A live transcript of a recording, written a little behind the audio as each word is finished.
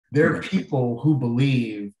There are people who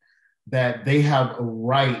believe that they have a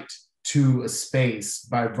right to a space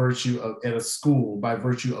by virtue of, at a school, by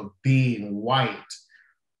virtue of being white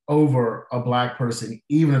over a Black person,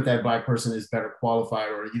 even if that Black person is better qualified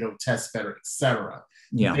or, you know, tests better, etc.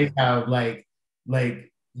 Yeah. They have like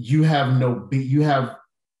you have no, you have,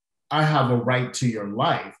 I have a right to your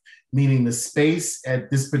life, meaning the space at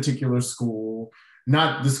this particular school,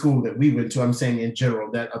 not the school that we went to, I'm saying in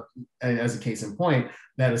general, that as a case in point,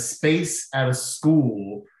 that a space at a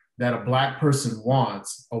school that a Black person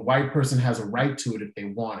wants, a white person has a right to it if they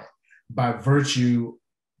want it, by virtue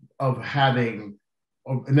of having,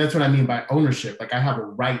 and that's what I mean by ownership. Like, I have a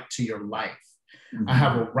right to your life. Mm-hmm. I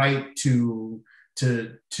have a right to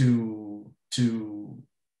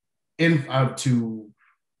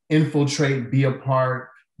infiltrate, be a part,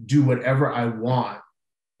 do whatever I want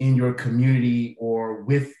in your community or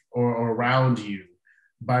with or around you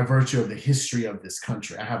by virtue of the history of this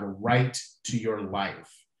country. I have a right to your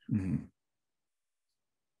life. Mm-hmm.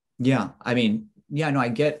 Yeah, I mean, yeah, no, I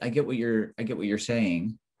get what you're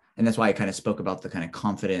saying, and that's why I kind of spoke about the kind of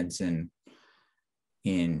confidence and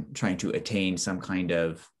in trying to attain some kind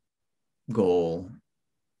of goal,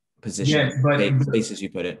 position, yes, but places you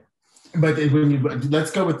put it. But when you,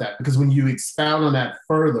 let's go with that, because when you expound on that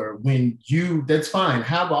further, that's fine,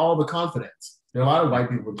 have all the confidence. There are a lot of white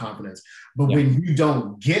people with confidence, but when you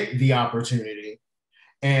don't get the opportunity,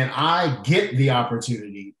 and I get the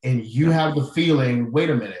opportunity, and you have the feeling,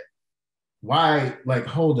 wait a minute, why? Like,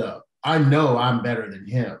 hold up, I know I'm better than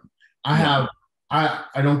him. I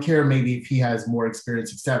don't care maybe if he has more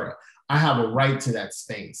experience, etc. I have a right to that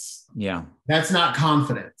space. Yeah, that's not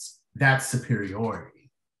confidence. That's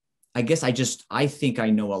superiority. I guess I think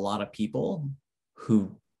I know a lot of people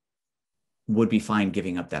who would be fine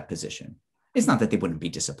giving up that position. It's not that they wouldn't be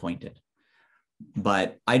disappointed,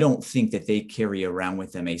 but I don't think that they carry around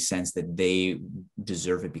with them a sense that they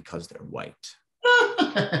deserve it because they're white.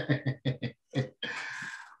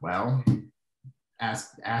 Well,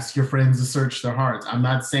 ask your friends to search their hearts. I'm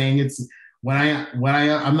not saying it's I'm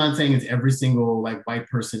not saying it's every single like white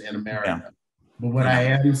person in America, but what I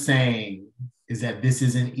am saying is that this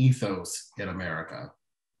is an ethos in America.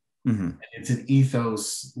 Mm-hmm. And it's an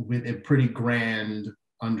ethos with a pretty grand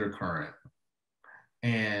undercurrent.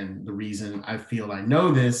 And the reason I feel I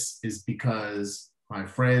know this is because my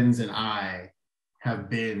friends and I have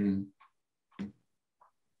been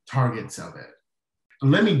targets of it.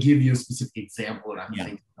 Let me give you a specific example that I'm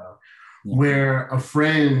thinking of, where a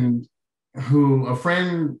friend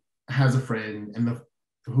has a friend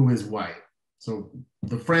who is white. So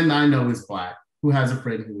the friend I know is Black, who has a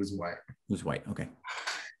friend who is white. Who's white, okay.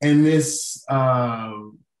 And this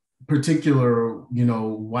particular,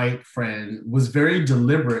 white friend was very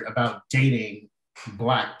deliberate about dating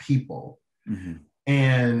Black people, mm-hmm.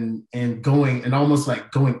 and going and almost like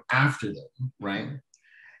going after them, right?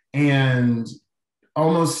 And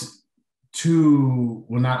almost to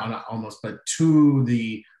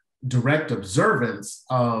the direct observance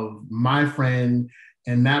of my friend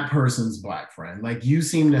and that person's Black friend. Like, you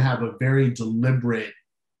seem to have a very deliberate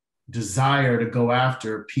desire to go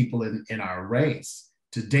after people in our race,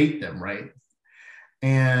 to date them, right?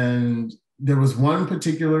 And there was one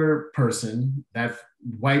particular person that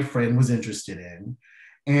white friend was interested in,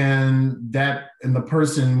 and the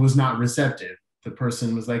person was not receptive. The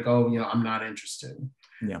person was like, "Oh, I'm not interested."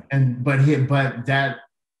 Yeah. But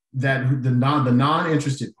the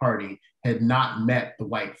non-interested party had not met the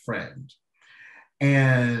white friend.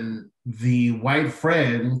 And the white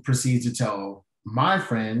friend proceeds to tell my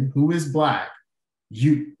friend, who is Black,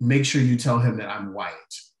 you make sure you tell him that I'm white.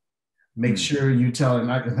 Make sure you tell him,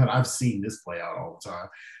 I've seen this play out all the time.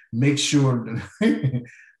 Make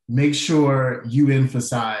sure you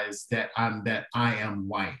emphasize that I am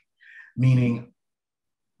white. Meaning,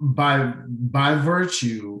 by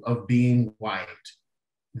virtue of being white,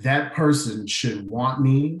 that person should want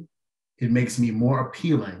me. It makes me more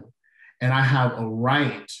appealing, and I have a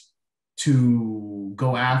right to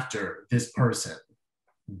go after this person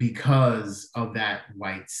because of that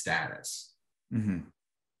white status. Mm-hmm.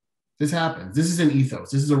 This happens. This is an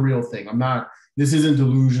ethos. This is a real thing. This isn't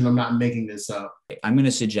delusion. I'm not making this up. I'm going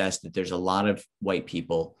to suggest that there's a lot of white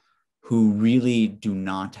people who really do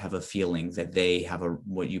not have a feeling that they have a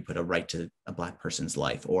right to a Black person's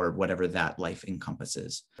life, or whatever that life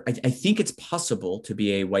encompasses. I think it's possible to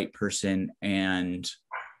be a white person and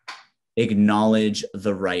acknowledge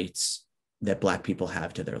the rights that Black people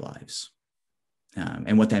have to their lives,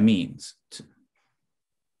 and what that means.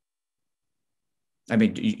 I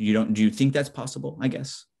mean, do you think that's possible, I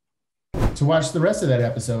guess? To watch the rest of that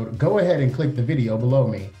episode, go ahead and click the video below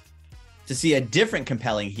me. To see a different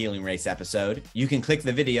compelling Healing Race episode, you can click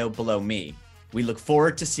the video below me. We look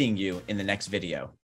forward to seeing you in the next video.